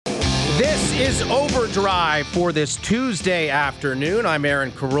This is OverDrive for this Tuesday afternoon. I'm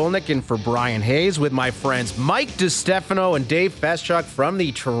Aaron Korolnek in for Brian Hayes with my friends Mike DiStefano and Dave Feschuk from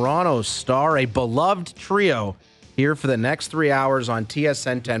the Toronto Star, a beloved trio here for the next 3 hours on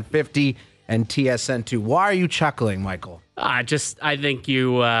TSN 1050 and TSN 2. Why are you chuckling, Michael? I think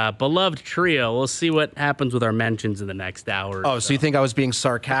you beloved trio. We'll see what happens with our mentions in the next hour. Oh, so you think I was being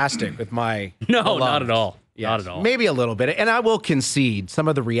sarcastic with my No, beloved? not at all. Yes, not at all. Maybe a little bit. And I will concede some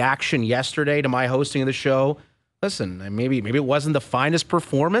of the reaction yesterday to my hosting of the show. Listen, maybe it wasn't the finest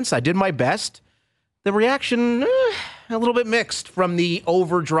performance. I did my best. The reaction, a little bit mixed from the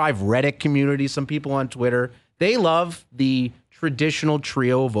OverDrive Reddit community. Some people on Twitter, they love the traditional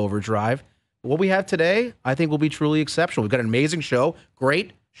trio of OverDrive. What we have today, I think, will be truly exceptional. We've got an amazing show.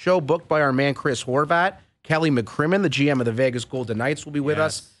 Great show booked by our man, Chris Horvat. Kelly McCrimmon, the GM of the Vegas Golden Knights, will be with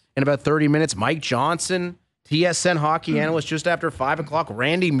us in about 30 minutes. Mike Johnson, TSN hockey analyst, just after 5 o'clock.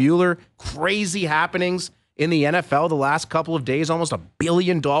 Randy Mueller, crazy happenings in the NFL the last couple of days, almost $1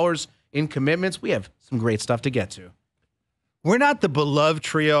 billion in commitments. We have some great stuff to get to. We're not the beloved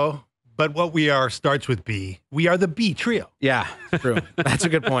trio, but what we are starts with B. We are the B trio. Yeah, true. That's a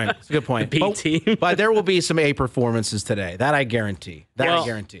good point. It's a good point. The B team. But there will be some A performances today. That I guarantee. I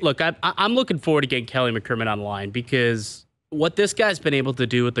guarantee. Look, I'm looking forward to getting Kelly McCrimmon online because what this guy's been able to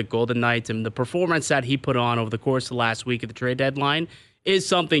do with the Golden Knights and the performance that he put on over the course of the last week at the trade deadline is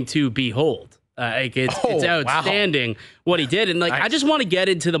something to behold. It's outstanding what he did. And nice. I just want to get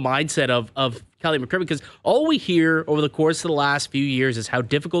into the mindset of Kelly McCrimmon because all we hear over the course of the last few years is how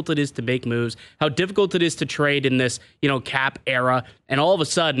difficult it is to make moves, how difficult it is to trade in this, cap era. And all of a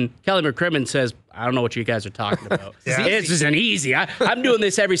sudden, Kelly McCrimmon says, I don't know what you guys are talking about. This isn't easy. I'm doing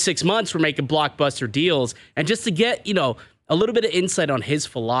this every 6 months. We're making blockbuster deals. And just to get, a little bit of insight on his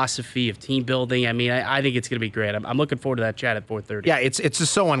philosophy of team building. I mean, I think it's going to be great. I'm looking forward to that chat at 4:30. Yeah, it's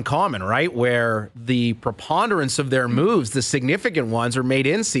just so uncommon, right? Where the preponderance of their moves, the significant ones, are made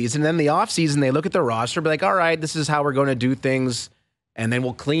in season. And then the off season, they look at their roster, be like, all right, this is how we're going to do things. And then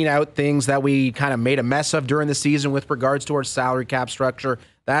we'll clean out things that we kind of made a mess of during the season with regards to our salary cap structure.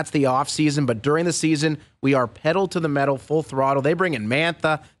 That's the off season. But during the season, we are pedal to the metal, full throttle. They bring in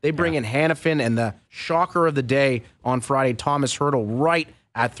Mantha. They bring in Hannafin. And the shocker of the day on Friday, Tomas Hertl, right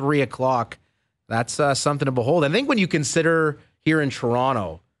at 3 o'clock. That's something to behold. I think when you consider here in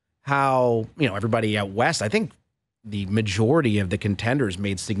Toronto how, everybody out west, I think the majority of the contenders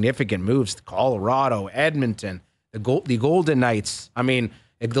made significant moves. Colorado, Edmonton, the Golden Knights. I mean,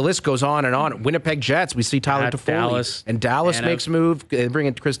 the list goes on and on. Winnipeg Jets, we see Tyler Toffoli. And Dallas makes a move. They bring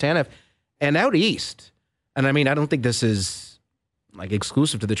in Chris Tanev. And out east, and I mean, I don't think this is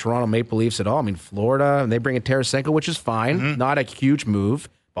exclusive to the Toronto Maple Leafs at all. I mean, Florida, and they bring in Tarasenko, which is fine. Not a huge move.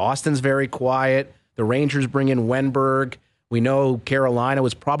 Boston's very quiet. The Rangers bring in Wenberg. We know Carolina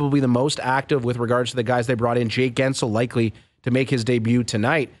was probably the most active with regards to the guys they brought in. Jake Gensel likely to make his debut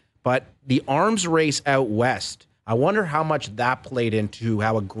tonight. But the arms race out west, I wonder how much that played into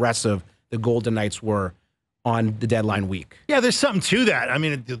how aggressive the Golden Knights were on the deadline week. Yeah, there's something to that. I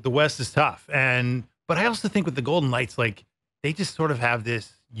mean, the West is tough. But I also think with the Golden Knights, they just sort of have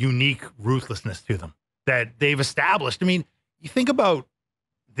this unique ruthlessness to them that they've established. I mean, you think about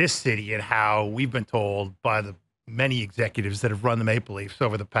this city and how we've been told by the many executives that have run the Maple Leafs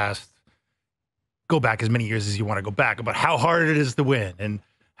over the past, go back as many years as you want to go back, about how hard it is to win and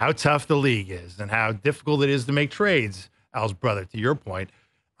how tough the league is and how difficult it is to make trades. Al's brother, to your point.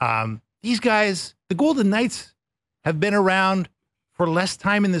 These guys, the Golden Knights, have been around for less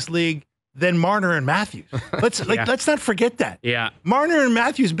time in this league than Marner and Matthews. Let's not forget that. Yeah. Marner and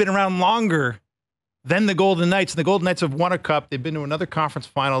Matthews have been around longer than the Golden Knights. And the Golden Knights have won a cup. They've been to another conference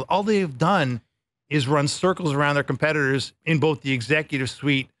final. All they've done is run circles around their competitors in both the executive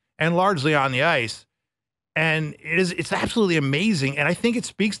suite and largely on the ice. And it's absolutely amazing. And I think it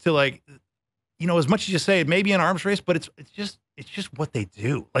speaks to as much as you say it may be an arms race, but it's just what they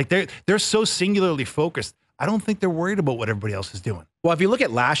do. They're so singularly focused. I don't think they're worried about what everybody else is doing. Well, if you look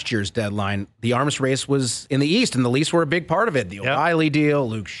at last year's deadline, the arms race was in the East, and the Leafs were a big part of it. The O'Reilly deal,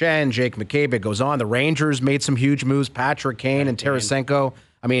 Luke Schenn, Jake McCabe, it goes on. The Rangers made some huge moves, Patrick Kane and Tarasenko,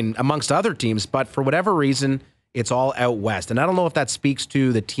 amongst other teams. But for whatever reason, it's all out west. And I don't know if that speaks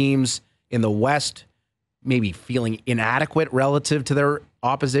to the teams in the West maybe feeling inadequate relative to their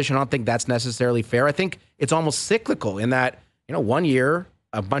opposition. I don't think that's necessarily fair. I think it's almost cyclical in that, 1 year,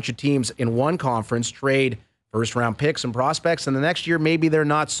 a bunch of teams in one conference trade first-round picks and prospects, and the next year maybe they're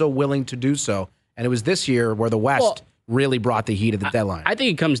not so willing to do so. And it was this year where the West really brought the heat at the deadline. I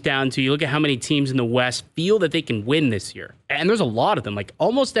think it comes down to, you look at how many teams in the West feel that they can win this year. And there's a lot of them. Like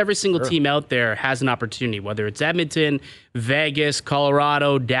almost every single team out there has an opportunity, whether it's Edmonton, Vegas,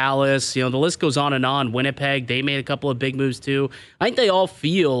 Colorado, Dallas, the list goes on and on. Winnipeg, they made a couple of big moves too. I think they all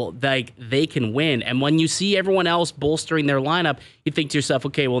feel like they can win. And when you see everyone else bolstering their lineup, you think to yourself,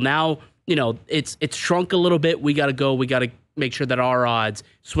 okay, well now, it's shrunk a little bit. We got to make sure that our odds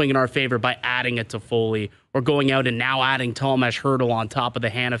swing in our favor by adding it to Foley or going out and now adding Tomas Hertl on top of the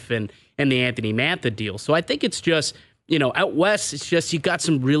Hanifin and the Anthony Mantha deal. So I think it's just, out West, it's just you got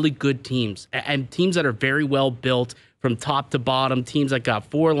some really good teams and teams that are very well built from top to bottom, teams that got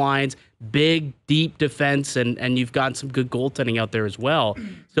 4 lines, big, deep defense, and you've got some good goaltending out there as well.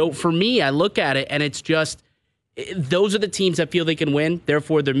 So for me, I look at it and it's just, those are the teams that feel they can win.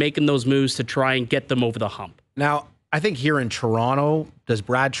 Therefore, they're making those moves to try and get them over the hump. Now, I think here in Toronto, does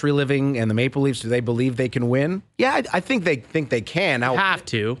Brad Treliving and the Maple Leafs, do they believe they can win? Yeah, I think they can. Now, have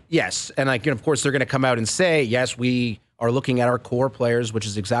to. Yes, and of course, they're going to come out and say, yes, we are looking at our core players, which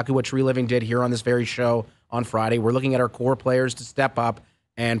is exactly what Treliving did here on this very show on Friday. We're looking at our core players to step up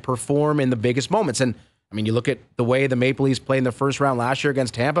and perform in the biggest moments. And, you look at the way the Maple Leafs played in the first round last year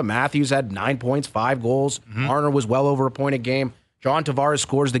against Tampa. Matthews had 9 points, 5 goals. Marner was well over a point a game. John Tavares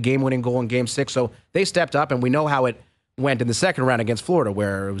scores the game-winning goal in Game 6. So they stepped up, and we know how it went in the second round against Florida,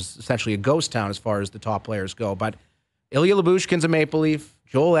 where it was essentially a ghost town as far as the top players go. But Ilya Lyubushkin's a Maple Leaf.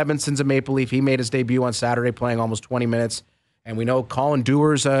 Joel Edmondson's a Maple Leaf. He made his debut on Saturday playing almost 20 minutes. And we know Colin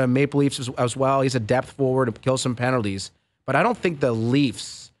Dewar's a Maple Leafs as well. He's a depth forward and kills some penalties. But I don't think the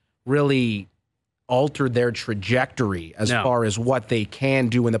Leafs really altered their trajectory as far as what they can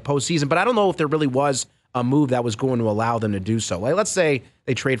do in the postseason. But I don't know if there really was a move that was going to allow them to do so. Like, let's say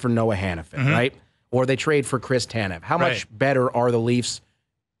they trade for Noah Hanifin, right? Or they trade for Chris Tanev. How much better are the Leafs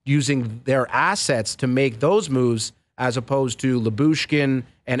using their assets to make those moves as opposed to Lyubushkin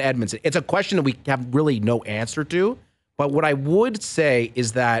and Edmondson? It's a question that we have really no answer to. But what I would say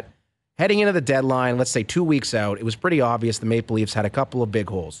is that heading into the deadline, let's say 2 weeks out, it was pretty obvious the Maple Leafs had a couple of big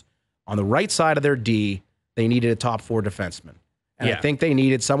holes. On the right side of their D, they needed a top 4 defenseman. And I think they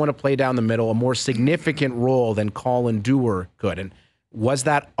needed someone to play down the middle, a more significant role than Colin Dewar could. And was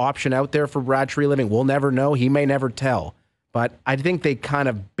that option out there for Brad Treliving? We'll never know. He may never tell. But I think they kind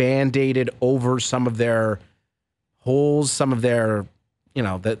of band-aided over some of their holes, some of their,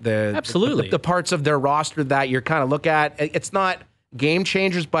 absolutely the parts of their roster that you're kind of look at. It's not game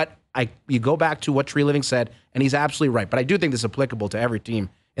changers, but you go back to what Treliving said, and he's absolutely right. But I do think this is applicable to every team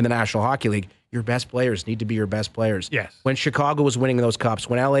in the National Hockey League. Your best players need to be your best players. Yes. When Chicago was winning those cups,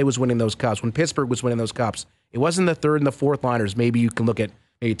 when LA was winning those cups, when Pittsburgh was winning those cups, it wasn't the third and the fourth liners. Maybe you can look at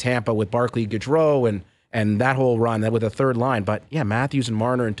maybe Tampa with Barkley, Gaudreau, and that whole run with a third line. But yeah, Matthews and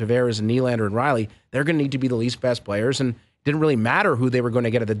Marner and Tavares and Nylander and Riley, they're going to need to be the least best players. And it didn't really matter who they were going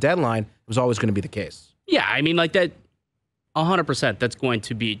to get at the deadline. It was always going to be the case. Yeah, like that, 100%. That's going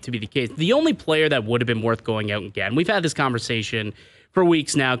to be the case. The only player that would have been worth going out and getting, we've had this conversation for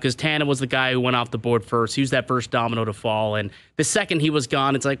weeks now, because Tanev was the guy who went off the board first. He was that first domino to fall. And the second he was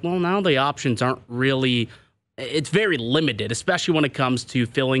gone, it's like, well, now the options aren't really, it's very limited, especially when it comes to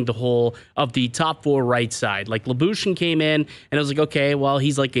filling the hole of the top 4 right side. Like Lyubushkin came in, and it was like, okay, well,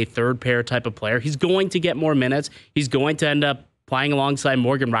 he's like a third pair type of player. He's going to get more minutes. He's going to end up playing alongside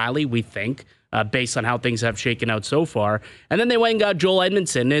Morgan Riley, we think. Based on how things have shaken out so far. And then they went and got Joel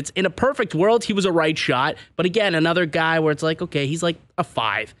Edmondson. It's in a perfect world, he was a right shot. But again, another guy where it's like, okay, he's like a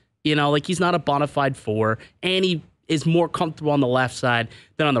 5. Like he's not a bona fide 4. And he is more comfortable on the left side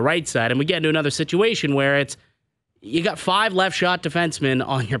than on the right side. And we get into another situation where it's, you got 5 left shot defensemen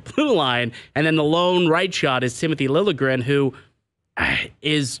on your blue line. And then the lone right shot is Timothy Liljegren, who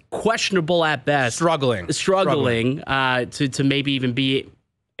is questionable at best. Struggling to maybe even be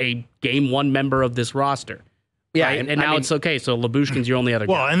a game 1 member of this roster. Yeah. Right? And now it's okay. So Lyubushkin's your only other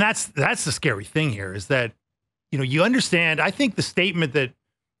guy. Well, and that's the scary thing here is that, you understand, I think the statement that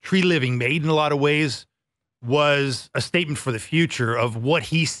Treliving made in a lot of ways was a statement for the future of what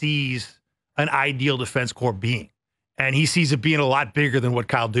he sees an ideal defense corps being. And he sees it being a lot bigger than what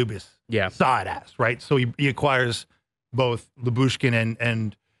Kyle Dubas saw it as, right? So he acquires both Lyubushkin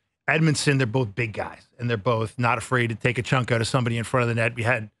and Edmondson. They're both big guys, and they're both not afraid to take a chunk out of somebody in front of the net. We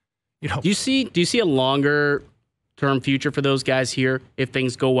had, Do you see a longer term future for those guys here if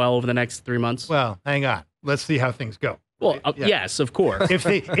things go well over the next 3 months? Well, hang on. Let's see how things go. Well, yes, of course. If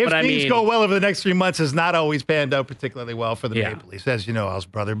things go well over the next 3 months, has not always panned out particularly well for the Maple Leafs, as you know, Al's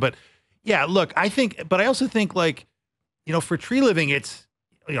brother. But yeah, look, I also think for Treliving, it's,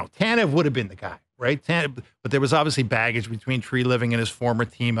 Tanev would have been the guy. Right, but there was obviously baggage between Treliving and his former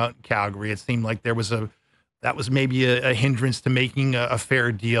team out in Calgary. It seemed like there was a that was maybe a hindrance to making a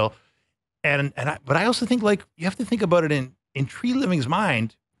fair deal. But I also think, like, you have to think about it in Tree Living's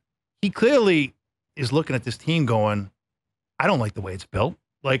mind. He clearly is looking at this team going, I don't like the way it's built.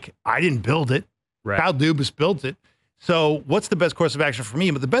 Like, I didn't build it. Right. Kyle Dubas built it. So what's the best course of action for me?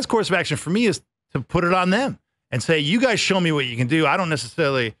 But the best course of action for me is to put it on them and say, you guys show me what you can do. I don't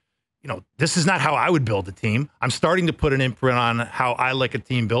necessarily, this is not how I would build a team. I'm starting to put an imprint on how I like a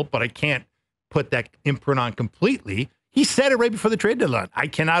team built, but I can't put that imprint on completely. He said it right before the trade deadline. I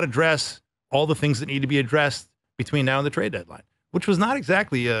cannot address all the things that need to be addressed between now and the trade deadline, which was not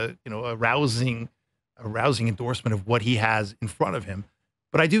exactly a rousing endorsement of what he has in front of him.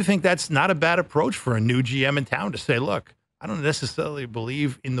 But I do think that's not a bad approach for a new GM in town to say, look, I don't necessarily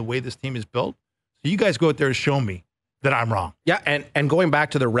believe in the way this team is built. So you guys go out there and show me that I'm wrong. Yeah, and going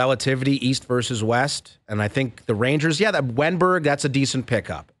back to the relativity, East versus West, and I think the Rangers, that Wenberg, that's a decent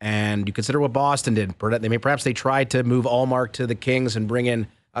pickup. And you consider what Boston did. Perhaps they tried to move Allmark to the Kings and bring in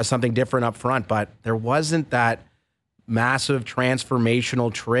something different up front, but there wasn't that massive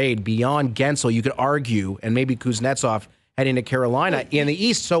transformational trade beyond Gensel. You could argue, and maybe Kuznetsov heading to Carolina in the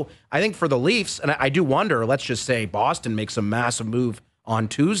East. So I think for the Leafs, and I do wonder, let's just say Boston makes a massive move on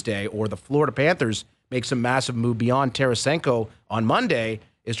Tuesday, or the Florida Panthers makes a massive move beyond Tarasenko on Monday.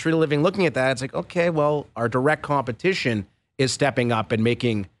 Is Tree Living looking at that? It's like, okay, well, our direct competition is stepping up and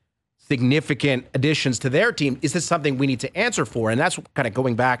making significant additions to their team. Is this something we need to answer for? And that's kind of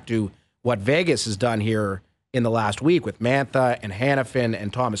going back to what Vegas has done here in the last week with Mantha and Hanifin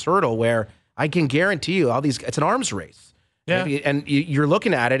and Tomas Hertl, where I can guarantee you it's an arms race. Yeah. And you're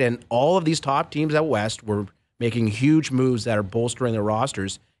looking at it, and all of these top teams out West were making huge moves that are bolstering their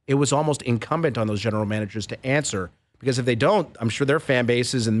rosters. It was almost incumbent on those general managers to answer, because if they don't, I'm sure their fan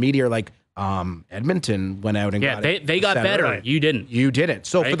bases and media are like, Edmonton went out and got it. They got better. Right. You didn't. You didn't.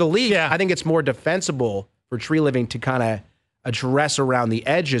 So for the Leafs, I think it's more defensible for Tree Living to kind of address around the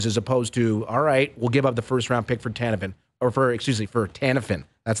edges, as opposed to, all right, we'll give up the first round pick for Tanifin. For Tanifin.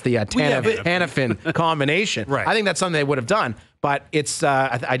 That's the Tanifin combination. Right. I think that's something they would have done, but it's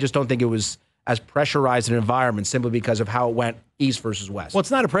I just don't think it was as pressurized an environment simply because of how it went East versus West. Well,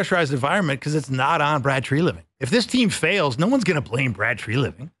 it's not a pressurized environment because it's not on Brad Tree Living. If this team fails, no one's going to blame Brad Tree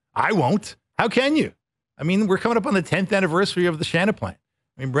Living. I won't. How can you? I mean, we're coming up on the 10th anniversary of the Shanahan.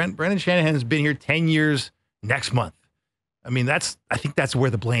 I mean, Brendan Shanahan has been here 10 years next month. I mean, I think that's where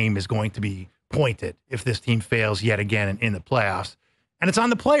the blame is going to be pointed if this team fails yet again in the playoffs. And it's on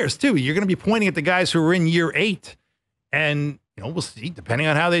the players, too. You're going to be pointing at the guys who are in year 8. And, we'll see, depending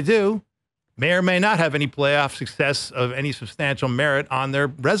on how they do, may or may not have any playoff success of any substantial merit on their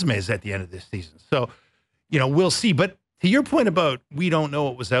resumes at the end of this season. So, we'll see. But to your point about we don't know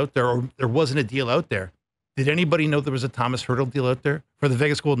what was out there, or there wasn't a deal out there, did anybody know there was a Tomas Hertl deal out there for the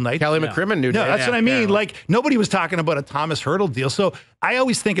Vegas Golden Knights? Kelly McCrimmon knew. No, that's what I mean. Yeah. Like, nobody was talking about a Tomas Hertl deal. So I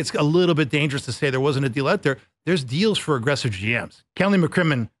always think it's a little bit dangerous to say there wasn't a deal out there. There's deals for aggressive GMs. Kelly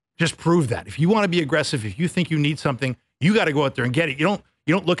McCrimmon just proved that. If you want to be aggressive, if you think you need something, you got to go out there and get it. You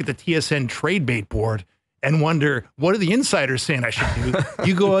don't look at the TSN trade bait board and wonder, what are the insiders saying I should do?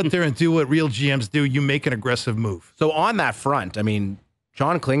 You go out there and do what real GMs do. You make an aggressive move. So on that front, I mean,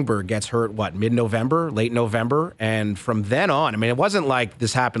 John Klingberg gets hurt, mid-November, late November? And from then on, I mean, it wasn't like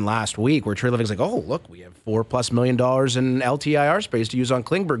this happened last week where Tree Living's like, oh, look, we have $4+ million in LTIR space to use on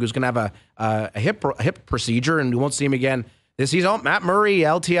Klingberg, who's going to have a hip procedure, and we won't see him again this season. Oh, Matt Murray,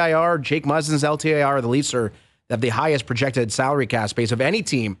 LTIR, Jake Muzzin's LTIR. The Leafs have the highest projected salary cap space of any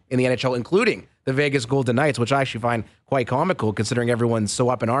team in the NHL, including the Vegas Golden Knights, which I actually find quite comical considering everyone's so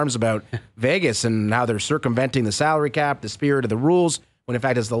up in arms about Vegas and how they're circumventing the salary cap, the spirit of the rules, when in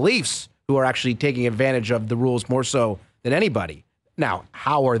fact it's the Leafs who are actually taking advantage of the rules more so than anybody. Now,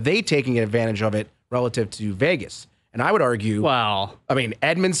 how are they taking advantage of it relative to Vegas? And I would argue,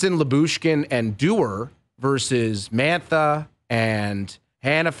 Edmondson, Lyubushkin, and Dewar versus Mantha and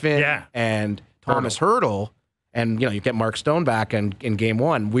Hanifin and Tomas Hertl. And, you get Mark Stone back in game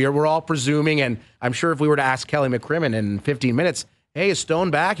one. We're all presuming, and I'm sure if we were to ask Kelly McCrimmon in 15 minutes, hey, is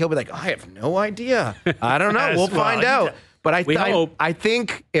Stone back? He'll be like, I have no idea. I don't know. We'll find out. But I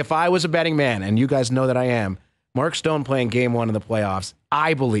think if I was a betting man, and you guys know that I am, Mark Stone playing game one in the playoffs,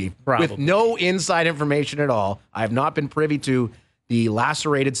 I believe, with no inside information at all. I have not been privy to the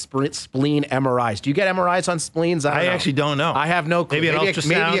lacerated spleen MRIs. Do you get MRIs on spleens? I actually don't know. I have no clue. Maybe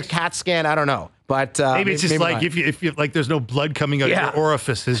a CAT scan. I don't know. But maybe it's just like if you like, there's no blood coming out of your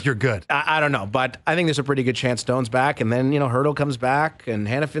orifices, you're good. I don't know, but I think there's a pretty good chance Stone's back, and then Hertl comes back, and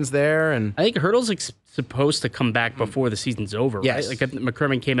Hanifin's there, and I think Hertl's supposed to come back before the season's over. Yes. Right? Like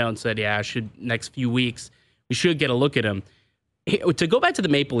McCrimmon came out and said, next few weeks we should get a look at him. To go back to the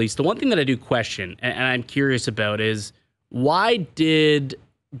Maple Leafs, the one thing that I do question, and I'm curious about, is why did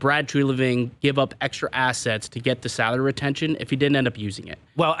Brad Treliving give up extra assets to get the salary retention if he didn't end up using it?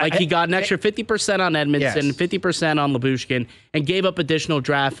 Well, he got an extra 50% on Edmondson, Yes. 50% on Lyubushkin, and gave up additional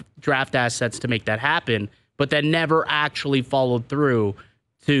draft assets to make that happen, but then never actually followed through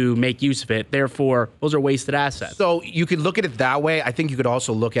to make use of it. Therefore, those are wasted assets. So you could look at it that way. I think you could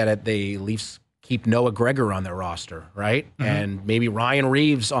also look at it, the Leafs keep Noah Gregor on their roster, right? Mm-hmm. And maybe Ryan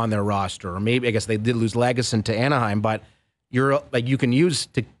Reeves on their roster, or maybe, I guess they did lose Legason to Anaheim, but you're like, you can use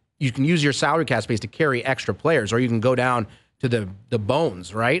your salary cap space to carry extra players, or you can go down to the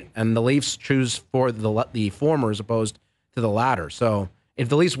bones, right? And the Leafs choose for the former as opposed to the latter. So if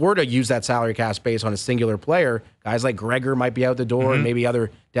the Leafs were to use that salary cap space on a singular player, guys like Gregor might be out the door, and maybe other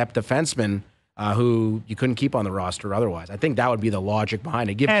depth defensemen who you couldn't keep on the roster otherwise. I think that would be the logic behind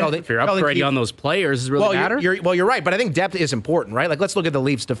it. If you're upgrading on those players, does it really matter? You're right, but I think depth is important, right? Like, let's look at the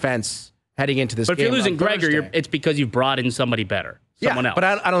Leafs defense heading into this game. But if you're losing Gregor, Thursday. it's because you've brought in somebody better, someone else. But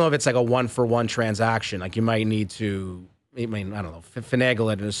I don't know if it's like a one-for-one transaction. Like, you might need to, I don't know,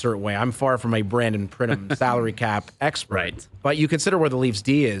 finagle it in a certain way. I'm far from a Brandon Pridham salary cap expert. Right. But you consider where the Leafs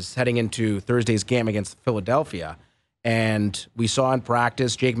D is heading into Thursday's game against Philadelphia. And we saw in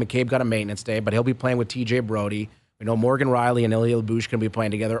practice, Jake McCabe got a maintenance day, but he'll be playing with TJ Brody. We know Morgan Riley and Ilya Lyubushkin will be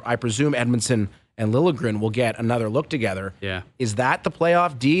playing together. I presume Edmondson and Liljegren will get another look together. Yeah. Is that the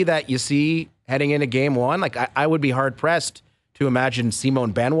playoff D that you see heading into game one? Like, I would be hard-pressed to imagine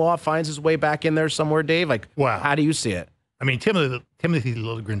Simon Benoit finds his way back in there somewhere, Dave. Like, Wow. How do you see it? I mean, Timothy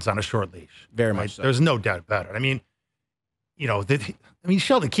Liljegren's on a short leash. Very much so. There's no doubt about it. I mean,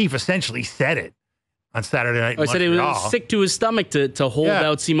 Sheldon Keefe essentially said it on Saturday night. I said he was sick to his stomach to hold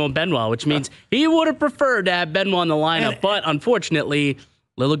out Simon Benoit, which means he would have preferred to have Benoit in the lineup. But unfortunately,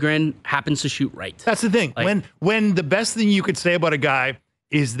 Liljegren happens to shoot right. That's the thing. When the best thing you could say about a guy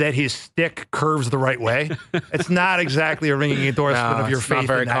is that his stick curves the right way, it's not exactly a ringing endorsement of your faith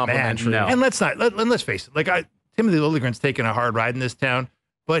in that man. No. And let's face it. Timothy Liljegren's taken a hard ride in this town,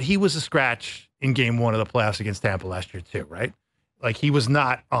 but he was a scratch in game one of the playoffs against Tampa last year too, right? Like, he was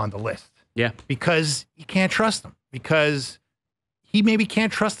not on the list. Yeah. Because you can't trust him. Because he maybe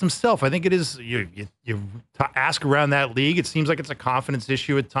can't trust himself. I think it is, you ask around that league, it seems like it's a confidence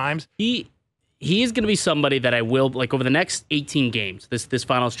issue at times. He is going to be somebody that I will, like, over the next 18 games, this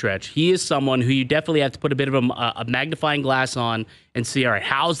final stretch, he is someone who you definitely have to put a bit of a magnifying glass on and see, all right,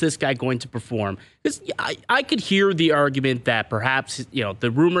 how's this guy going to perform? Because I could hear the argument that perhaps,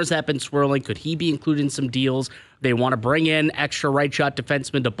 the rumors have been swirling. Could he be included in some deals? They want to bring in extra right shot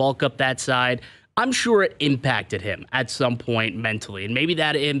defensemen to bulk up that side. I'm sure it impacted him at some point mentally, and maybe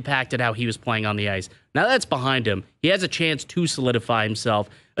that impacted how he was playing on the ice. Now that's behind him. He has a chance to solidify himself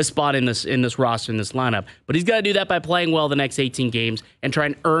a spot in this roster, in this lineup. But he's got to do that by playing well the next 18 games and try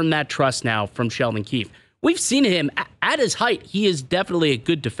and earn that trust now from Sheldon Keefe. We've seen him at his height. He is definitely a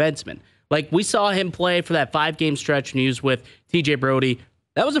good defenseman. Like, we saw him play for that 5-game stretch, and he was with TJ Brody.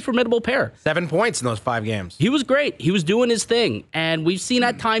 That was a formidable pair. 7 points in those 5 games. He was great. He was doing his thing. And we've seen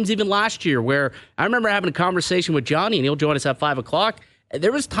at times even last year where I remember having a conversation with Johnny, and he'll join us at 5 o'clock.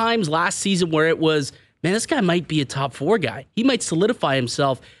 There was times last season where it was, man, this guy might be a top 4 guy. He might solidify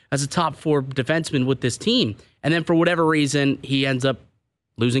himself as a top 4 defenseman with this team. And then for whatever reason, he ends up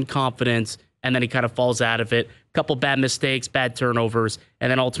losing confidence, and then he kind of falls out of it. A couple bad mistakes, bad turnovers, and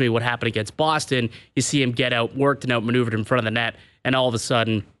then ultimately what happened against Boston, you see him get outworked and outmaneuvered in front of the net, and all of a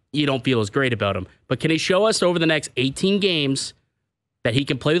sudden, you don't feel as great about him. But can he show us over the next 18 games that he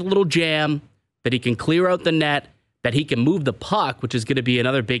can play with a little jam, that he can clear out the net, that he can move the puck, which is going to be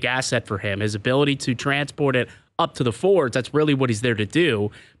another big asset for him. His ability to transport it up to the forwards, that's really what he's there to do,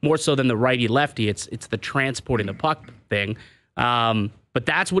 more so than the righty-lefty. It's the transporting the puck thing. But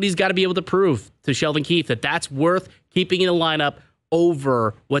that's what he's got to be able to prove to Sheldon Keefe, that's worth keeping in the lineup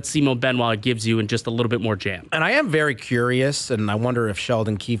over what Simon Benoit gives you in just a little bit more jam. And I am very curious, and I wonder if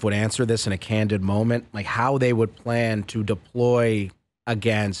Sheldon Keefe would answer this in a candid moment, like how they would plan to deploy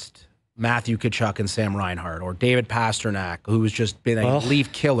against Matthew Tkachuk and Sam Reinhart, or David Pasternak, who's just been a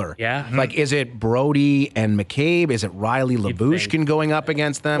Leaf killer. Yeah. Like, is it Brody and McCabe? Is it Riley Lyubushkin going up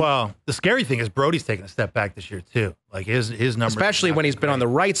against them? Well, the scary thing is Brody's taking a step back this year too. Like, his numbers, especially when he's been on the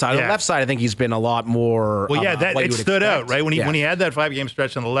right side. On the left side, I think he's been a lot more. Well, yeah, what it you would stood expect. out, right? When he had that 5-game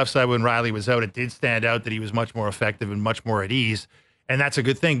stretch on the left side when Riley was out, it did stand out that he was much more effective and much more at ease, and that's a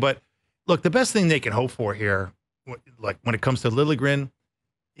good thing. But look, the best thing they can hope for here, like when it comes to Liljegren,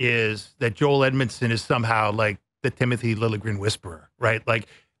 is that Joel Edmondson is somehow like the Timothy Liljegren whisperer, right? Like,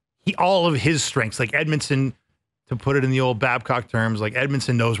 all of his strengths, like Edmondson, to put it in the old Babcock terms, like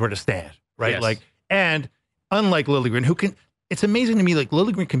Edmondson knows where to stand, right? Yes. Like, and unlike Liljegren, who can, it's amazing to me. Like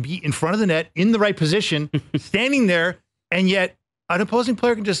Liljegren can be in front of the net in the right position, standing there, and yet an opposing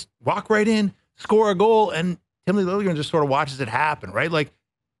player can just walk right in, score a goal, and Timothy Liljegren just sort of watches it happen, right? Like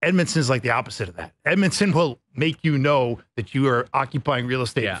Edmondson's like the opposite of that. Edmondson will make you know that you are occupying real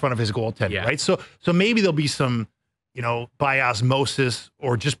estate in front of his goaltender, right? So maybe there'll be some, by osmosis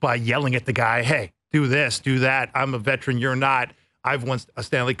or just by yelling at the guy, hey, do this, do that. I'm a veteran, you're not. I've won a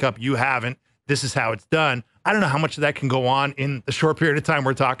Stanley Cup, you haven't. This is how it's done. I don't know how much of that can go on in the short period of time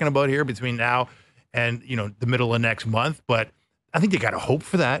we're talking about here between now and, the middle of next month, but I think they got to hope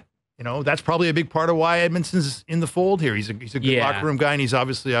for that. That's probably a big part of why Edmondson's in the fold here. He's a good locker room guy, and he's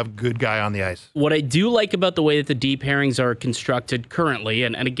obviously a good guy on the ice. What I do like about the way that the D pairings are constructed currently,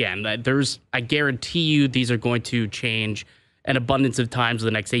 and again, I guarantee you these are going to change an abundance of times in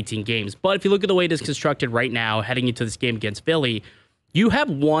the next 18 games. But if you look at the way it is constructed right now, heading into this game against Philly, you have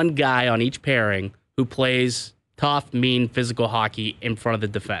one guy on each pairing who plays tough, mean, physical hockey in front of the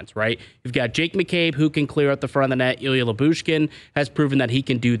defense, right? You've got Jake McCabe, who can clear out the front of the net. Ilya Lyubushkin has proven that he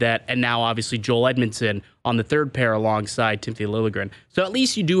can do that. And now, obviously, Joel Edmondson on the third pair alongside Timothy Liljegren. So at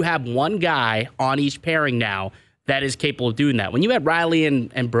least you do have one guy on each pairing now that is capable of doing that. When you had Riley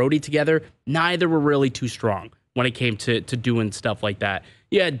and Brody together, neither were really too strong when it came to doing stuff like that.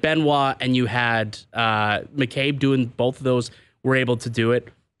 You had Benoit and you had McCabe doing both of those, were able to do it.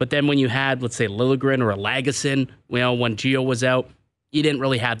 But then when you had, let's say, Liljegren or a Lagesson, when Gio was out, you didn't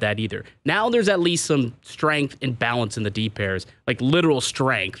really have that either. Now there's at least some strength and balance in the D pairs, like literal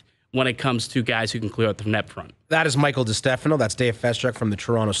strength when it comes to guys who can clear out the net front. That is Michael DiStefano. That's Dave Feschuk from the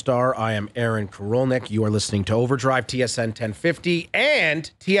Toronto Star. I am Aaron Korolnek. You are listening to OverDrive, TSN 1050, and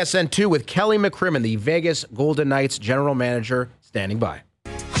TSN 2 with Kelly McCrimmon, the Vegas Golden Knights general manager, standing by.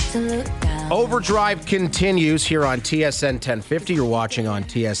 OverDrive continues here on TSN 1050. You're watching on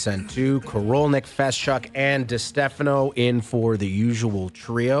TSN 2. Korolnek, Feschuk, and DiStefano in for the usual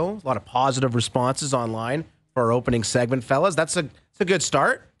trio. A lot of positive responses online for our opening segment, fellas. It's a good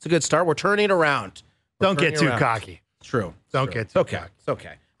start. It's a good start. We're turning it around. Don't get too cocky. It's true. Don't get too cocky. It's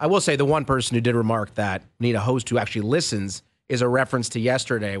okay. I will say the one person who did remark that need a host who actually listens is a reference to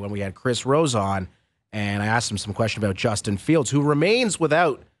yesterday when we had Chris Rose on, and I asked him some question about Justin Fields, who remains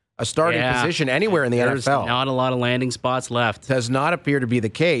without a starting position anywhere in the There's NFL. Not a lot of landing spots left. Does not appear to be the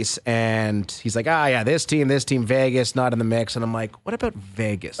case. And he's like, this team, Vegas, not in the mix. And I'm like, what about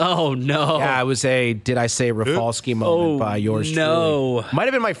Vegas? Oh, no. Yeah, it was did I say Rafalski moment by yours truly. Might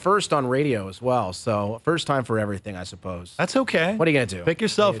have been my first on radio as well. So first time for everything, I suppose. That's okay. What are you going to do? Pick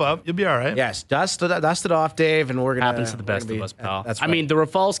yourself up. You'll be all right. Yes, dust it off, Dave, and we're going to... Happens to the best of us, pal. That's right. I mean, the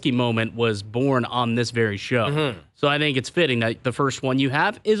Rafalski moment was born on this very show. Mm-hmm. So I think it's fitting that the first one you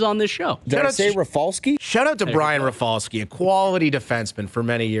have is on this show. Did I say Rafalski? Shout out to Brian Rafalski, a quality defenseman for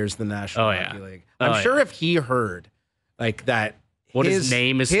many years in the National Hockey League. I'm sure if he heard like that, what his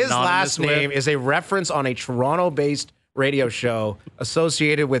name is, his last name is a reference on a Toronto-based radio show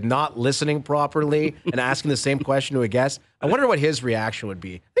associated with not listening properly and asking the same question to a guest. I wonder what his reaction would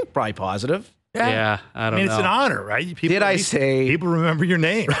be. I think probably positive. Yeah, I don't know. It's an honor, right? People, people remember your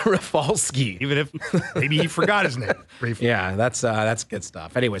name, Rafalski, even if maybe he forgot his name briefly. Yeah, that's good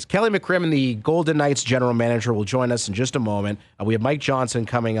stuff. Anyways, Kelly McCrimmon, the Golden Knights general manager, will join us in just a moment. We have Mike Johnson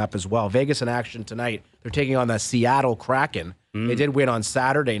coming up as well. Vegas in action tonight. They're taking on the Seattle Kraken. They did win on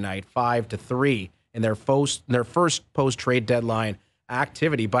Saturday night, 5-3 in their first post-trade deadline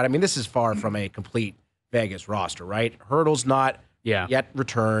activity. But I mean, this is far from a complete Vegas roster, right? Hertl's not yet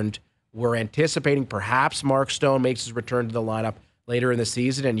returned. We're anticipating perhaps Mark Stone makes his return to the lineup later in the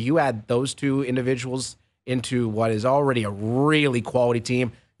season, and you add those two individuals into what is already a really quality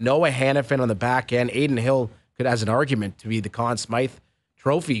team. Noah Hannafin on the back end. Aiden Hill could has an argument to be the Conn Smythe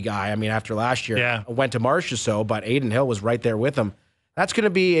Trophy guy. I mean, after last year, went to Marchessault, but Aiden Hill was right there with him. That's going to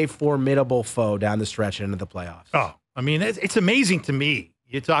be a formidable foe down the stretch into the playoffs. Oh, I mean, it's amazing to me.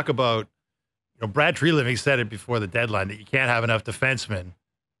 You talk about, Brad Treliving said it before the deadline that you can't have enough defensemen.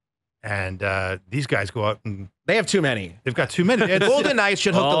 And these guys go out and they have too many. They've got too many. The Golden Knights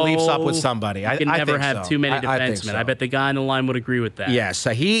should hook the Leafs up with somebody. I can never have too many defensemen. I bet the guy on the line would agree with that. Yes,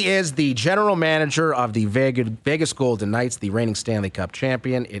 he is the general manager of the Vegas Golden Knights, the reigning Stanley Cup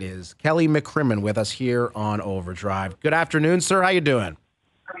champion. It is Kelly McCrimmon with us here on OverDrive. Good afternoon, sir. How you doing?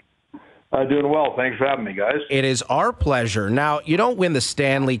 Doing well. Thanks for having me, guys. It is our pleasure. Now, you don't win the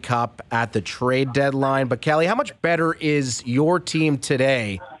Stanley Cup at the trade deadline, but Kelly, how much better is your team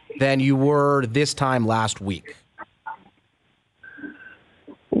today than you were this time last week?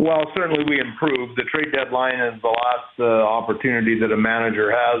 Well, certainly we improved. The trade deadline is the last opportunity that a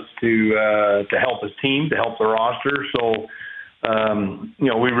manager has to help his team, to help the roster. So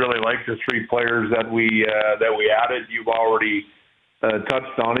We really like the 3 players that we added. You've already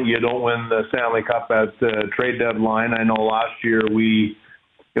touched on it. You don't win the Stanley Cup at the trade deadline. I know last year we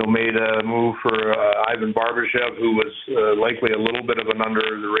made a move for Ivan Barbashev, who was likely a little bit of an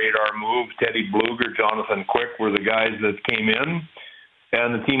under-the-radar move. Teddy Bluger, Jonathan Quick were the guys that came in.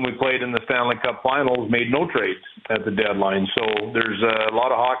 And the team we played in the Stanley Cup Finals made no trades at the deadline. So there's a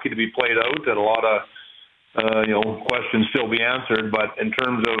lot of hockey to be played out and a lot of questions still be answered. But in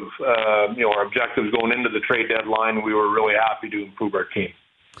terms of our objectives going into the trade deadline, we were really happy to improve our team.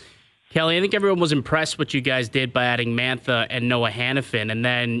 Kelly, I think everyone was impressed what you guys did by adding Mantha and Noah Hannafin, and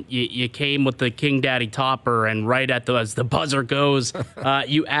then you came with the King Daddy Topper, and right as the buzzer goes,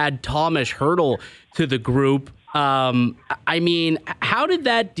 you add Tomas Hertl to the group. I mean, how did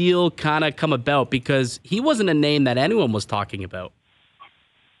that deal kind of come about? Because he wasn't a name that anyone was talking about.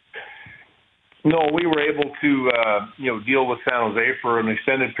 No, we were able to, deal with San Jose for an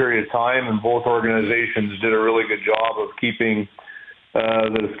extended period of time, and both organizations did a really good job of keeping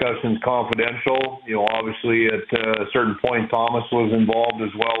the discussions confidential. Obviously at a certain point, Thomas was involved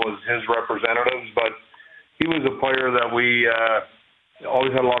as well as his representatives, but he was a player that we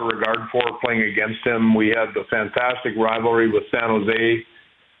always had a lot of regard for playing against him. We had a fantastic rivalry with San Jose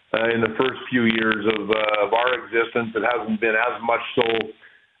in the first few years of our existence. It hasn't been as much so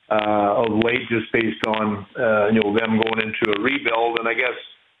of late, just based on them going into a rebuild. And I guess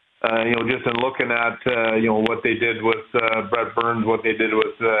just in looking at what they did with Brett Burns, what they did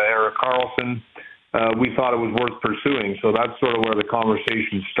with Erik Karlsson, we thought it was worth pursuing. So that's sort of where the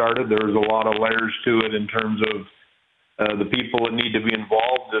conversation started. There was a lot of layers to it in terms of the people that need to be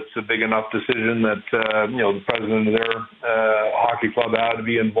involved. It's a big enough decision that the president of their hockey club had to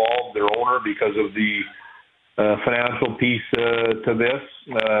be involved, their owner, because of the financial piece to this,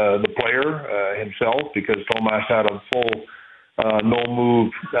 the player himself, because Tomas had a full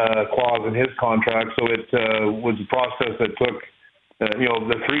no-move clause in his contract. So it was a process that took,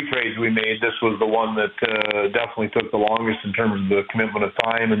 the 3 trades we made, this was the one that definitely took the longest in terms of the commitment of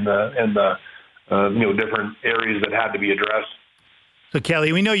time and the different areas that had to be addressed. So,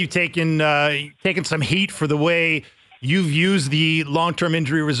 Kelly, we know you've taken some heat for the way you've used the long-term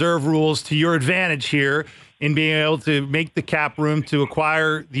injury reserve rules to your advantage here in being able to make the cap room to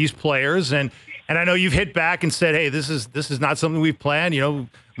acquire these players. And I know you've hit back and said, hey, this is not something we've planned.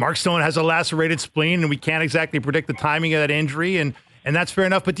 Mark Stone has a lacerated spleen, and we can't exactly predict the timing of that injury, and that's fair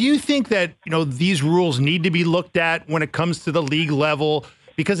enough. But do you think that these rules need to be looked at when it comes to the league level?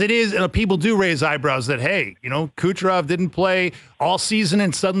 Because it is, people do raise eyebrows that, hey, Kucherov didn't play all season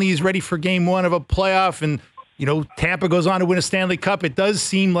and suddenly he's ready for game 1 of a playoff, and Tampa goes on to win a Stanley Cup. It does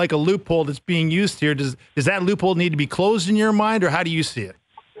seem like a loophole that's being used here. Does that loophole need to be closed in your mind, or how do you see it?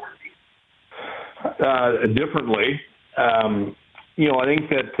 Differently. I think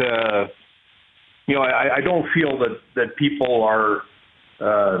that, I don't feel that people are,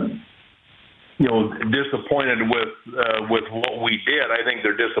 disappointed with what we did. I think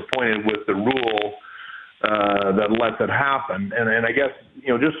they're disappointed with the rule that lets it happen. And I guess,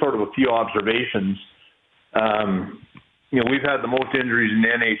 just sort of a few observations. We've had the most injuries in the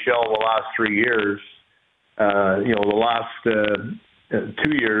NHL the last 3 years. The last 2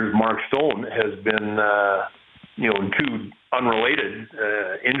 years, Mark Stone has been, in 2 unrelated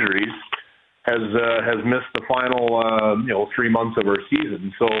injuries, has missed the final, 3 months of our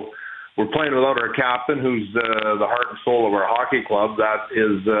season. So we're playing without our captain, who's the heart and soul of our hockey club. That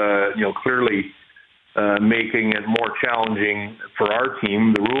is, clearly making it more challenging for our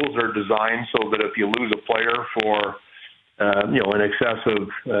team. The rules are designed so that if you lose a player for, in excess of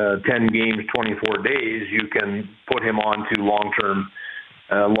 10 games, 24 days, you can put him on to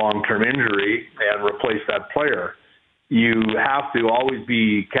long-term injury and replace that player. You have to always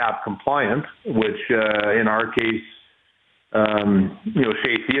be cap compliant, which in our case,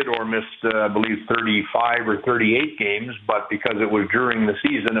 Shea Theodore missed, I believe, 35 or 38 games, but because it was during the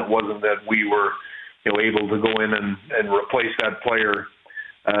season, it wasn't that we were able to go in and replace that player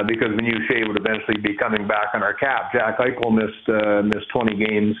because we knew Shea would eventually be coming back on our cap. Jack Eichel missed 20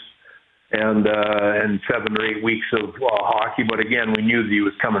 games and 7 or 8 weeks of hockey, but again, we knew that he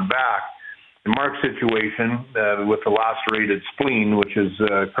was coming back. In Mark's situation, with the lacerated spleen, which is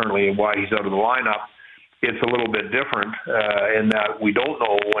currently why he's out of the lineup, it's a little bit different in that we don't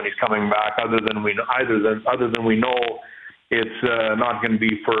know when he's coming back, other than we know it's not going to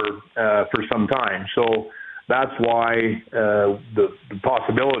be for some time. So that's why the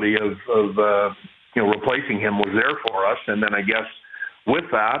possibility of replacing him was there for us. And then I guess with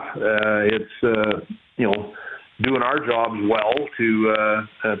that, it's doing our jobs well to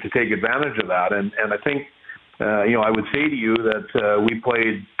take advantage of that. And I think I would say to you that we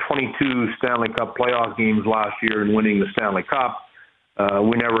played 22 Stanley Cup playoff games last year and winning the Stanley Cup.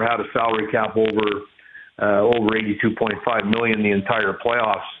 We never had a salary cap over $82.5 million the entire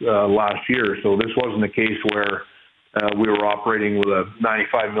playoffs last year. So this wasn't a case where we were operating with a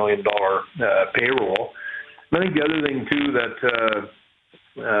 $95 million payroll. I think the other thing too that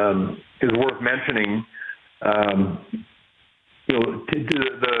is worth mentioning,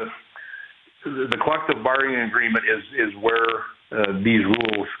 the collective bargaining agreement is where these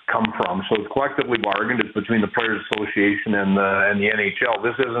rules come from. So it's collectively bargained. It's between the Players Association and the NHL.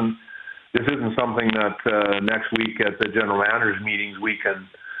 This isn't something that next week at the general managers meetings we can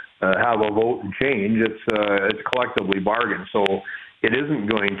have a vote and change. It's collectively bargained. So it isn't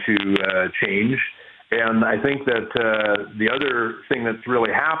going to change. And I think that the other thing that's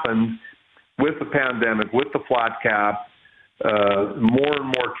really happened with the pandemic, with the flat cap, more and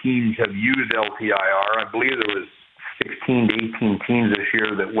more teams have used LTIR. I believe there was 16 to 18 teams this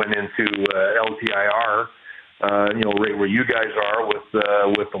year that went into LTIR. Right where you guys are with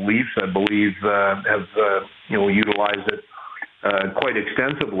the Leafs, I believe, have utilized it quite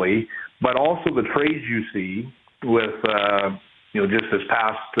extensively. But also the trades you see with just this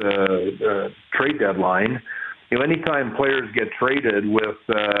past trade deadline. Anytime players get traded with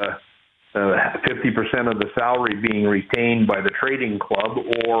 50% of the salary being retained by the trading club,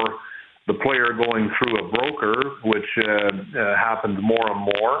 or the player going through a broker, which happens more and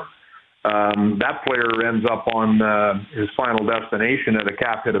more, that player ends up on his final destination at a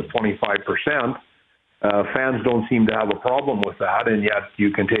cap hit of 25%. Fans don't seem to have a problem with that, and yet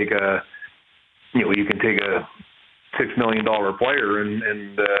you can take a $6 million player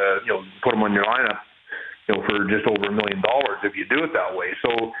and put him on your lineup, for just over $1 million if you do it that way.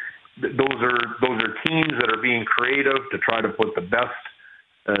 So those are teams that are being creative to try to put the best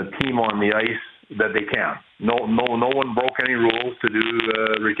team on the ice that they can. No one broke any rules to do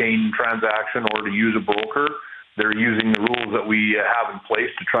a retained transaction or to use a broker. They're using the rules that we have in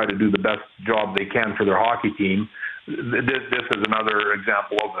place to try to do the best job they can for their hockey team. This is another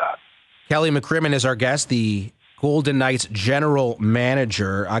example of that. Kelly McCrimmon is our guest, the Golden Knights general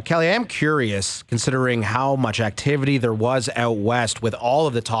manager. Kelly, I am curious, considering how much activity there was out west with all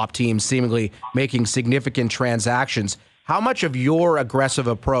of the top teams seemingly making significant transactions, how much of your aggressive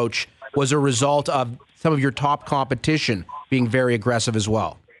approach was a result of some of your top competition being very aggressive as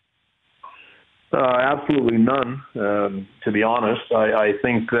well? Absolutely none, to be honest. I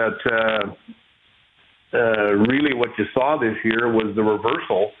think that really what you saw this year was the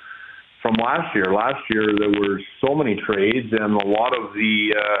reversal from last year. Last year, there were so many trades and a lot of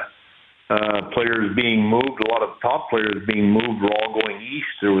the players being moved, a lot of top players being moved were all going east.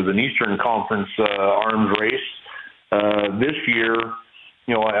 There was an Eastern Conference arms race. This year,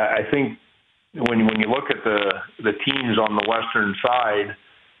 I think when you look at the teams on the Western side,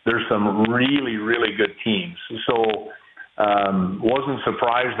 there's some really, really good teams. So wasn't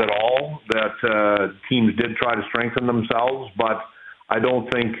surprised at all that teams did try to strengthen themselves, but I don't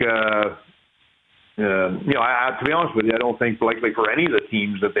think, to be honest with you, I don't think likely for any of the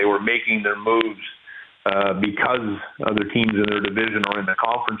teams that they were making their moves because other teams in their division or in the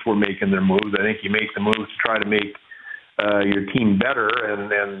conference were making their moves. I think you make the moves to try to make your team better,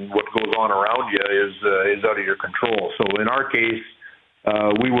 and what goes on around you is out of your control. So in our case,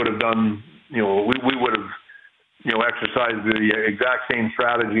 we would have done, we would have, exercised the exact same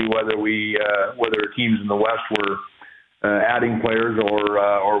strategy whether teams in the West were adding players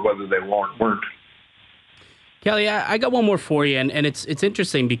or whether they weren't. Kelly, I got one more for you, and it's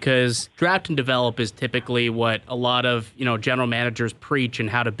interesting because draft and develop is typically what a lot of general managers preach and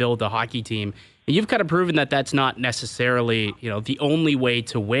how to build a hockey team. And you've kind of proven that that's not necessarily the only way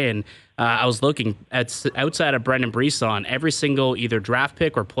to win. I was looking at outside of Brendan Brisson, every single either draft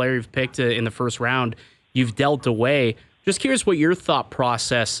pick or player you've picked in the first round, you've dealt away. Just curious what your thought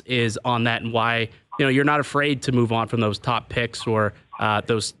process is on that and why you're not afraid to move on from those top picks or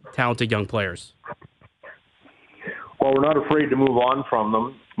those talented young players. Well, we're not afraid to move on from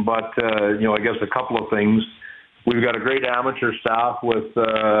them, but I guess a couple of things. We've got a great amateur staff with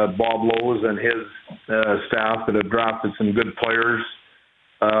Bob Lowe's and his staff that have drafted some good players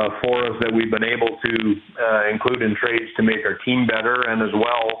for us that we've been able to include in trades to make our team better, and as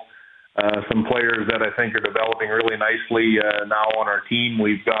well some players that I think are developing really nicely now on our team.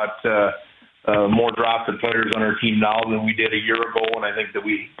 We've got more drafted players on our team now than we did a year ago, and I think that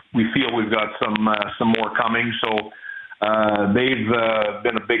we feel we've got some more coming. So they've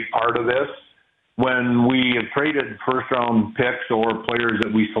been a big part of this. When we have traded first-round picks or players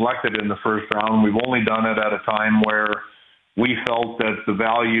that we selected in the first round, we've only done it at a time where we felt that the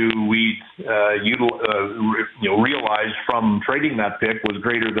value we realized from trading that pick was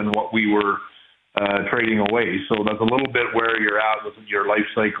greater than what we were trading away. So that's a little bit where you're at with your life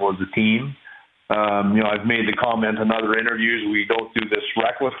cycle as a team. I've made the comment in other interviews, we don't do this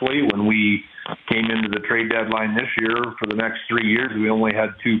recklessly. When we came into the trade deadline this year, for the next 3 years, we only had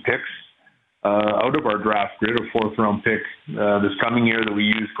 2 picks out of our draft grid, a 4th-round pick this coming year that we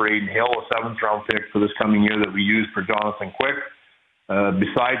used for Aiden Hill, a 7th-round pick for this coming year that we used for Jonathan Quick.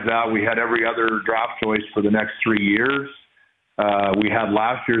 Besides that, we had every other draft choice for the next 3 years. We had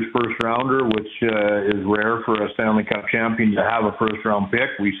last year's first-rounder, which is rare for a Stanley Cup champion to have a first-round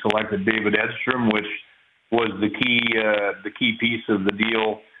pick. We selected David Edstrom, which was the key piece of the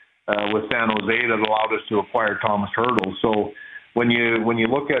deal with San Jose that allowed us to acquire Tomas Hertl. So when you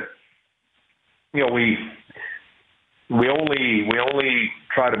look at, we only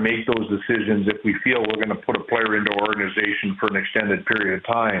try to make those decisions if we feel we're going to put a player into our organization for an extended period of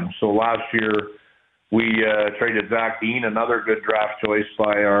time. So last year we traded Zach Dean, another good draft choice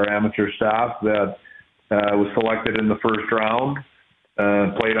by our amateur staff that was selected in the first round.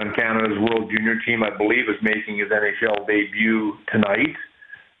 Played on Canada's World Junior team, I believe, is making his NHL debut tonight.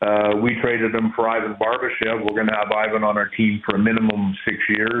 We traded him for Ivan Barbashev. We're going to have Ivan on our team for a minimum 6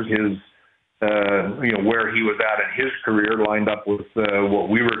 years. His where he was at in his career lined up with what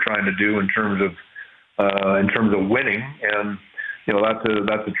we were trying to do in terms of winning, and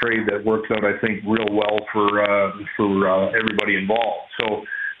that's a trade that works out, I think, real well for everybody involved. So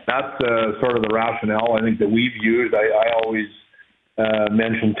that's sort of the rationale I think that we've used. I always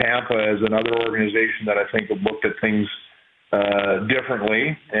mention Tampa as another organization that I think have looked at things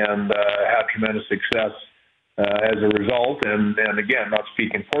differently and had tremendous success as a result. And again, not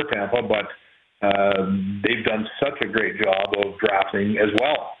speaking for Tampa, but they've done such a great job of drafting as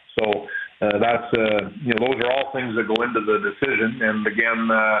well. So that's those are all things that go into the decision. And again,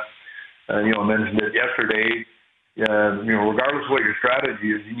 I mentioned it yesterday. Regardless of what your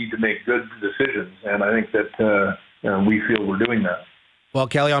strategy is, you need to make good decisions, and I think that we feel we're doing that. Well,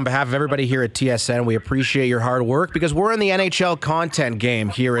 Kelly, on behalf of everybody here at TSN, we appreciate your hard work because we're in the NHL content game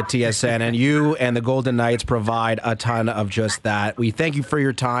here at TSN, and you and the Golden Knights provide a ton of just that. We thank you for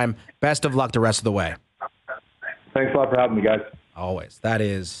your time. Best of luck the rest of the way. Thanks a lot for having me, guys. Always. That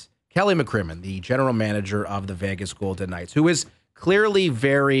is Kelly McCrimmon, the general manager of the Vegas Golden Knights, who is clearly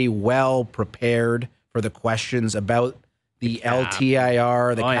very well prepared for the questions about the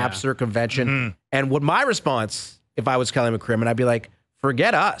LTIR, the cap circumvention. Mm-hmm. And what my response, if I was Kelly McCrimmon, I'd be like,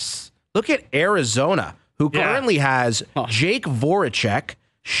 forget us. Look at Arizona, who currently has Jake Voracek,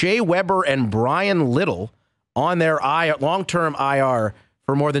 Shea Weber, and Brian Little on their long-term IR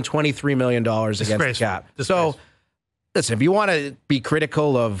for more than $23 million against the cap. So, listen, if you want to be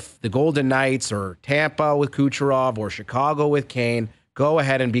critical of the Golden Knights or Tampa with Kucherov or Chicago with Kane, go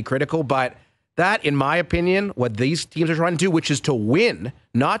ahead and be critical. But that, in my opinion, what these teams are trying to do, which is to win,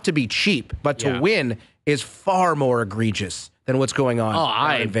 not to be cheap, but to win, is far more egregious than what's going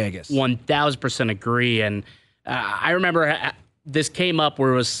on in Vegas. 1,000% agree. And I remember this came up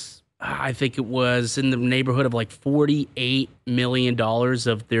where it was, I think it was in the neighborhood of like $48 million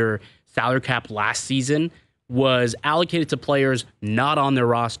of their salary cap last season was allocated to players not on their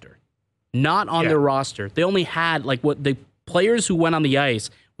roster. Not on their roster. They only had what the players who went on the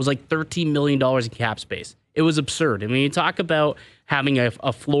ice was like $13 million in cap space. It was absurd. I mean, you talk about having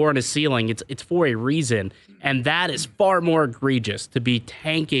a floor and a ceiling, it's for a reason. And that is far more egregious to be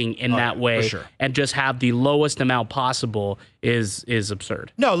tanking in that way and just have the lowest amount possible is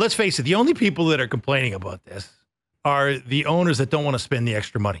absurd. No, let's face it. The only people that are complaining about this are the owners that don't want to spend the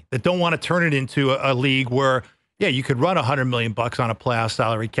extra money, that don't want to turn it into a league where, you could run $100 million on a playoff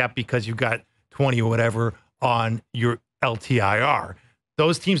salary cap because you've got 20 or whatever on your LTIR.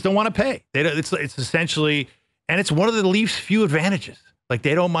 Those teams don't want to pay. It's essentially, and it's one of the Leafs' few advantages. Like,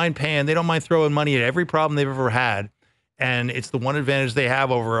 they don't mind paying. They don't mind throwing money at every problem they've ever had. And it's the one advantage they have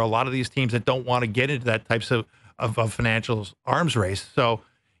over a lot of these teams that don't want to get into that types of financial arms race. So,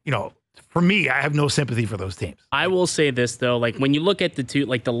 for me, I have no sympathy for those teams. I will say this, though. Like, when you look at the two,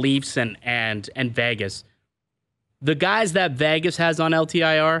 like the Leafs and Vegas, the guys that Vegas has on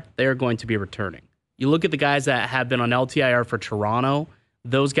LTIR, they're going to be returning. You look at the guys that have been on LTIR for Toronto,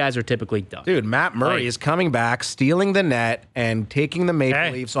 those guys are typically done. Dude, Matt Murray is coming back, stealing the net, and taking the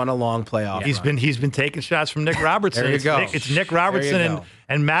Maple Leafs on a long playoff run. He's been taking shots from Nick Robertson. There you go. It's Nick Robertson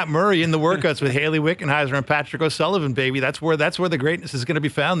and Matt Murray in the workouts with Haley Wickenheiser and Patrick O'Sullivan, baby. That's where the greatness is going to be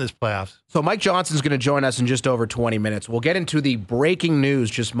found this playoffs. So Mike Johnson's going to join us in just over 20 minutes. We'll get into the breaking news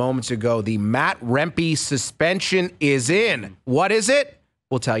just moments ago. The Matt Rempe suspension is in. What is it?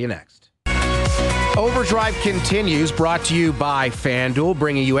 We'll tell you next. Overdrive continues, brought to you by FanDuel,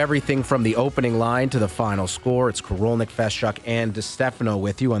 bringing you everything from the opening line to the final score. It's Korolnek, Feschuk, and DeStefano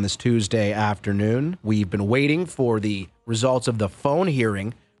with you on this Tuesday afternoon. We've been waiting for the results of the phone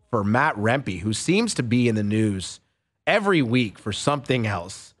hearing for Matt Rempe, who seems to be in the news every week for something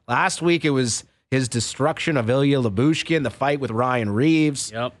else. Last week, it was his destruction of Ilya Lyubushkin, the fight with Ryan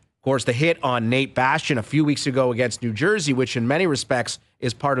Reeves. Yep. Of course, the hit on Nate Bastian a few weeks ago against New Jersey, which in many respects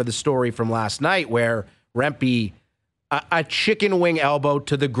is part of the story from last night, where Rempe, a chicken wing elbow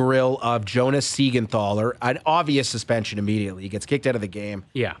to the grill of Jonas Siegenthaler, an obvious suspension immediately. He gets kicked out of the game.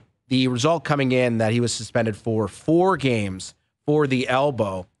 Yeah. The result coming in that he was suspended for 4 games for the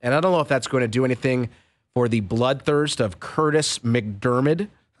elbow. And I don't know if that's going to do anything for the bloodthirst of Curtis McDermott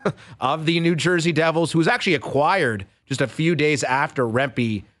of the New Jersey Devils, who was actually acquired just a few days after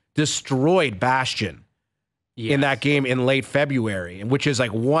Rempe destroyed Bastian in that game in late February, which is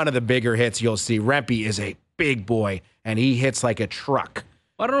like one of the bigger hits you'll see. Rempe is a big boy, and he hits like a truck.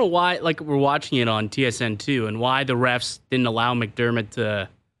 I don't know why, like, we're watching it on TSN2, and why the refs didn't allow McDermott to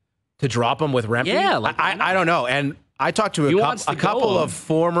drop him with Rempe. Yeah, like, I don't know. And I talked to a couple of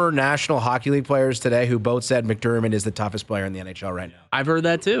former National Hockey League players today who both said McDermott is the toughest player in the NHL right now. I've heard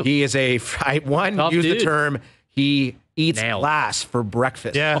that too. He is use the term, he eats glass for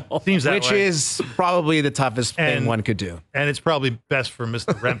breakfast. Yeah, seems that which way. is probably the toughest thing one could do. And it's probably best for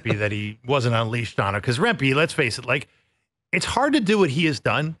Mr. Rempe that he wasn't unleashed on it. Because Rempe, let's face it, like, it's hard to do what he has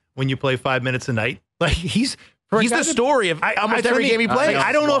done when you play 5 minutes a night. Like, he's the story of almost every game he plays.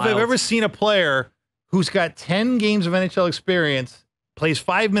 I don't know if I've ever seen a player who's got 10 games of NHL experience, plays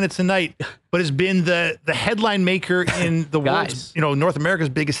 5 minutes a night, but has been the headline maker in the world's, North America's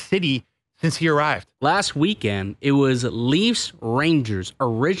biggest city since he arrived. Last weekend, it was Leafs-Rangers,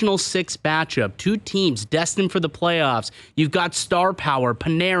 original 6 matchup, 2 teams destined for the playoffs. You've got star power,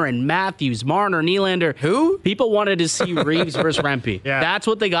 Panarin, Matthews, Marner, Nylander. Who? People wanted to see Reeves versus Rempe. Yeah. That's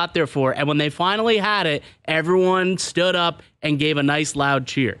what they got there for. And when they finally had it, everyone stood up and gave a nice loud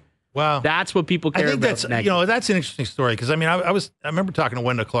cheer. Wow. That's what people care about. I think that's an interesting story, because I mean, I remember talking to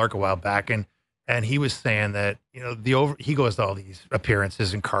Wendell Clark a while back, and he was saying that, he goes to all these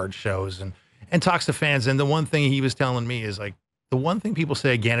appearances and card shows and talks to fans, and the one thing he was telling me is, like, the one thing people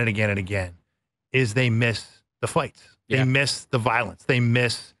say again and again and again is they miss the fights. They miss the violence. They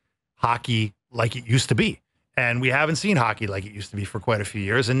miss hockey like it used to be. And we haven't seen hockey like it used to be for quite a few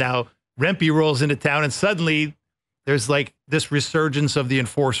years. And now Rempe rolls into town, and suddenly there's like this resurgence of the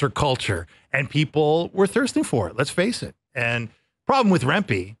enforcer culture, and people were thirsting for it. Let's face it. And problem with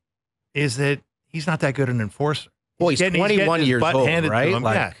Rempe is that he's not that good an enforcer. Well, he's 21 years old, right?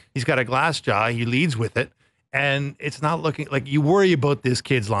 Yeah, he's got a glass jaw. He leads with it, and it's not looking like you worry about this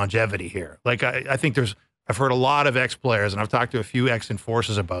kid's longevity here. Like, I think I've heard a lot of ex-players, and I've talked to a few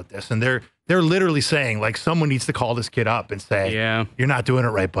ex-enforcers about this, and they're literally saying, like, someone needs to call this kid up and say, you're not doing it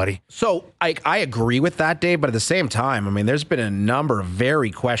right, buddy. So I agree with that, Dave, but at the same time, I mean, there's been a number of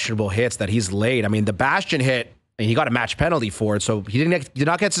very questionable hits that he's laid. I mean, the Bastian hit, and he got a match penalty for it, so he did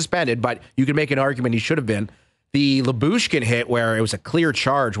not get suspended, but you can make an argument he should have been. The Lyubushkin hit, where it was a clear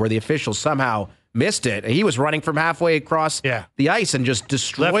charge, where the officials somehow missed it, and he was running from halfway across the ice and just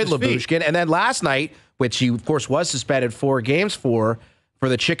destroyed Lyubushkin. And then last night, which he, of course, was suspended 4 games for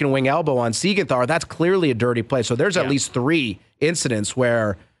the chicken wing elbow on Siegenthaler, that's clearly a dirty play. So there's at least 3 incidents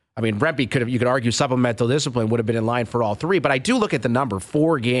where, I mean, Rempe you could argue supplemental discipline would have been in line for all 3. But I do look at the number,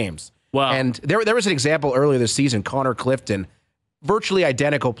 4 games. Wow. And there was an example earlier this season, Connor Clifton, virtually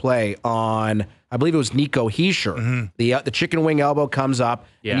identical play on, I believe it was Nico Hischier. Mm-hmm. The chicken wing elbow comes up,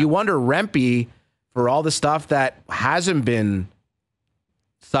 and you wonder, Rempe, for all the stuff that hasn't been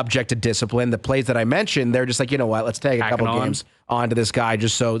subject to discipline, the plays that I mentioned, they're just like, you know what, let's take a couple games onto this guy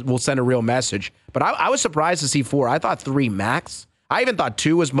just so we'll send a real message. But I was surprised to see 4. I thought 3 max. I even thought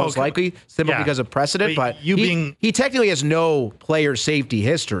 2 was most likely, simply because of precedent. But he technically has no player safety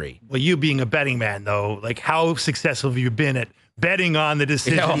history. Well, you being a betting man, though, like, how successful have you been at betting on the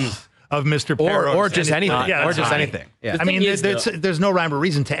decisions of Mr. Perros? Or just anything. Anything. Yeah. I mean, there's no rhyme or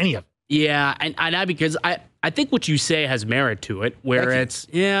reason to any of it. Yeah, and because I think what you say has merit to it, where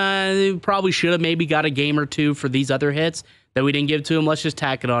they probably should have maybe got a game or 2 for these other hits that we didn't give to him. Let's just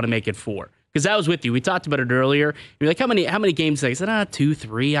tack it on and make it 4. Because that was with you. We talked about it earlier. You're like, how many games? I said, 2,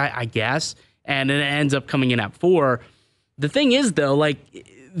 3, I guess. And it ends up coming in at 4. The thing is, though, like,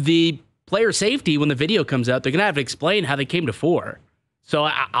 the player safety, when the video comes out, they're going to have to explain how they came to 4. So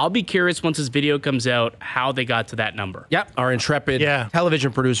I'll be curious once this video comes out how they got to that number. Yep. Our intrepid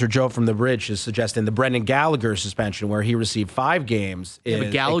television producer, Joe from the Bridge, is suggesting the Brendan Gallagher suspension, where he received 5 games. Yeah,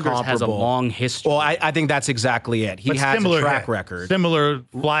 but Gallagher has a long history. Well, I think that's exactly it. He has a track record. Similar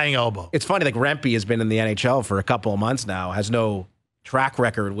flying elbow. It's funny, like Rempe has been in the NHL for a couple of months now, has no track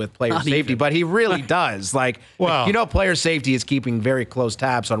record with player safety, but he really does. Like, player safety is keeping very close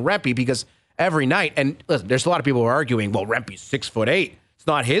tabs on Rempe because every night, and listen, there's a lot of people who are arguing, well, Rempe's 6'8". It's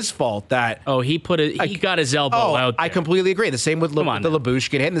not his fault that he got his elbow out there. I completely agree. The same with the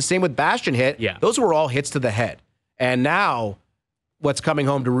Labushkin hit, and the same with Bastian hit. Yeah. Those were all hits to the head. And now what's coming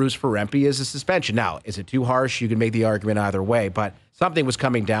home to roost for Rempe is a suspension. Now, is it too harsh? You can make the argument either way, but something was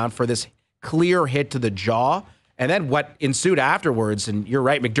coming down for this clear hit to the jaw. And then what ensued afterwards, and you're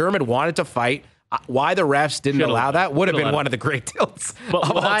right, McDermott wanted to fight. Why the refs didn't allow that would have been one of the great tilts of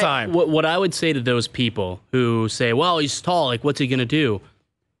all time. What I would say to those people who say, well, he's tall, like, what's he going to do?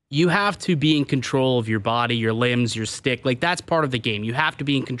 You have to be in control of your body, your limbs, your stick. Like, that's part of the game. You have to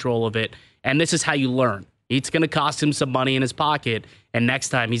be in control of it. And this is how you learn. It's going to cost him some money in his pocket. And next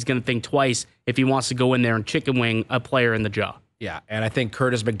time he's going to think twice if he wants to go in there and chicken wing a player in the jaw. Yeah, and I think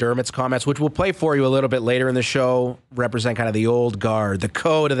Curtis McDermott's comments, which we'll play for you a little bit later in the show, represent kind of the old guard, the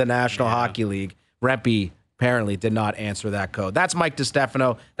code of the National Hockey League. Rempe apparently did not answer that code. That's Mike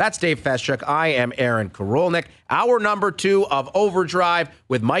DiStefano. That's Dave Feschuk. I am Aaron Korolnek. Hour number 2 of Overdrive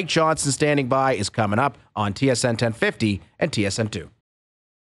with Mike Johnson standing by is coming up on TSN 1050 and TSN 2.